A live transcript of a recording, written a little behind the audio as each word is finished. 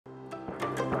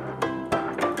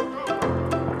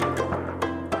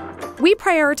We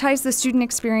prioritize the student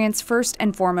experience first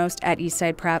and foremost at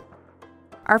Eastside Prep.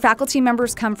 Our faculty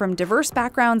members come from diverse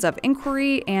backgrounds of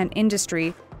inquiry and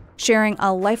industry, sharing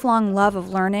a lifelong love of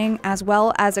learning as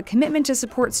well as a commitment to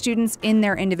support students in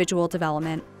their individual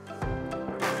development.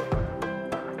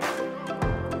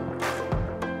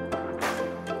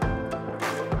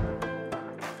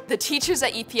 The teachers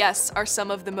at EPS are some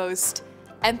of the most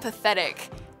empathetic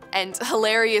and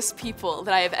hilarious people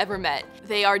that I have ever met.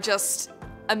 They are just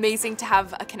amazing to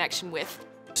have a connection with.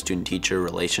 Student-teacher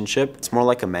relationship. It's more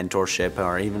like a mentorship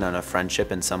or even a friendship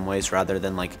in some ways rather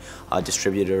than like a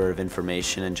distributor of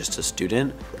information and just a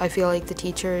student. I feel like the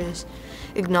teachers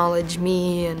acknowledge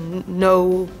me and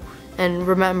know and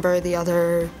remember the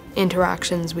other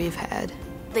interactions we've had.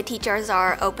 The teachers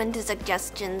are open to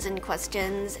suggestions and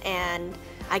questions, and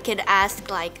I could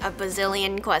ask like a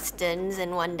bazillion questions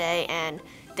in one day and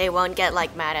they won't get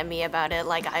like mad at me about it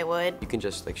like I would. You can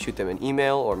just like shoot them an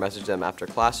email or message them after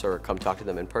class or come talk to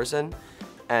them in person,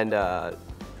 and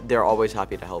they're always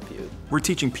happy to help you. We're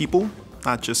teaching people,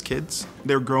 not just kids.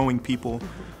 They're growing people.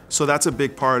 So that's a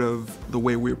big part of the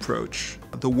way we approach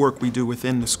the work we do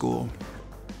within the school.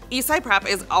 Eastside Prep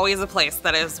is always a place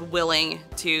that is willing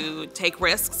to take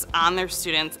risks on their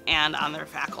students and on their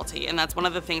faculty, and that's one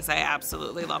of the things I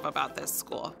absolutely love about this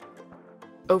school.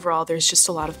 Overall, there's just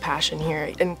a lot of passion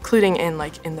here, including in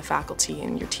the faculty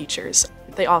and your teachers.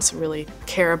 They also really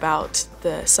care about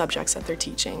the subjects that they're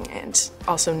teaching and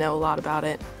also know a lot about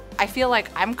it. I feel like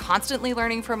I'm constantly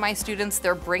learning from my students.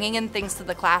 They're bringing in things to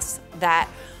the class that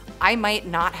I might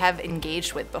not have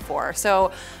engaged with before.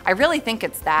 So I really think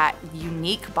it's that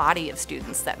unique body of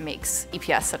students that makes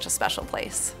EPS such a special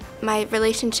place. My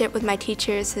relationship with my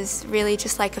teachers is really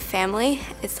just like a family.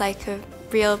 It's like a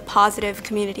real positive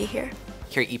community here.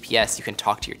 Here at EPS, you can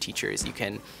talk to your teachers, you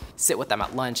can sit with them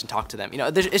at lunch and talk to them. You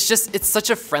know, it's such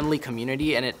a friendly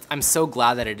community, and I'm so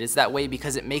glad that it is that way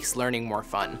because it makes learning more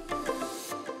fun.